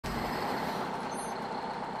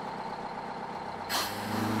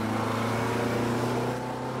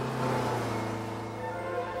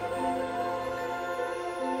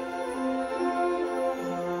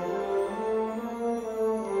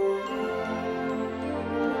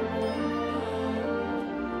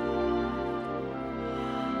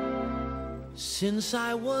Since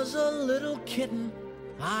I was a little kitten,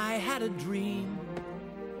 I had a dream.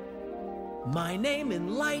 My name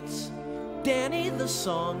in lights, Danny the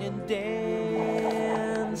song and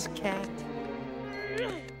dance cat.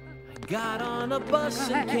 I got on a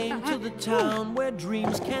bus and came to the town where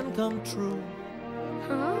dreams can come true.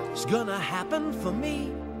 It's gonna happen for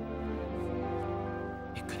me.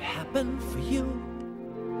 It could happen for you.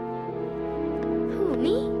 Who,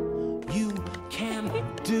 me? You can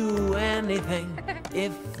do anything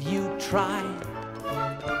if you try.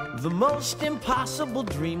 The most impossible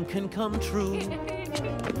dream can come true.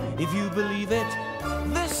 If you believe it,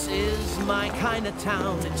 this is my kind of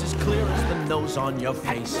town. It's as clear as the nose on your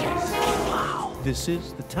face. Wow, this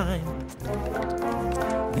is the time.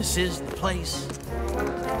 This is the place.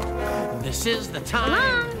 This is the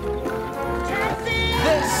time.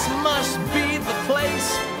 This must be the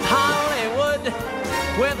place, Hollywood,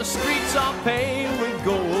 where the streets are paved with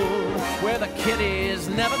gold, where the kiddies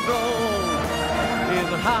never grow. In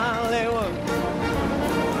Hollywood,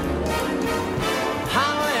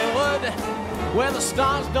 Hollywood, where the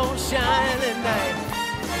stars don't shine at night.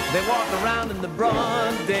 They walk around in the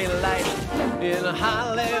broad daylight. In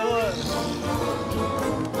Hollywood,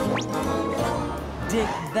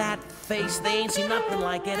 dig that face, they ain't seen nothing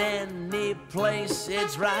like it any place.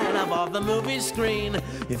 It's right up off the movie screen,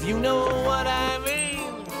 if you know what I mean.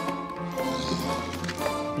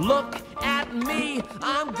 Look at me,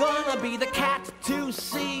 I'm gonna be the cat to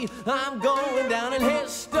see. I'm going down in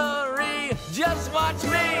history, just watch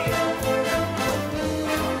me.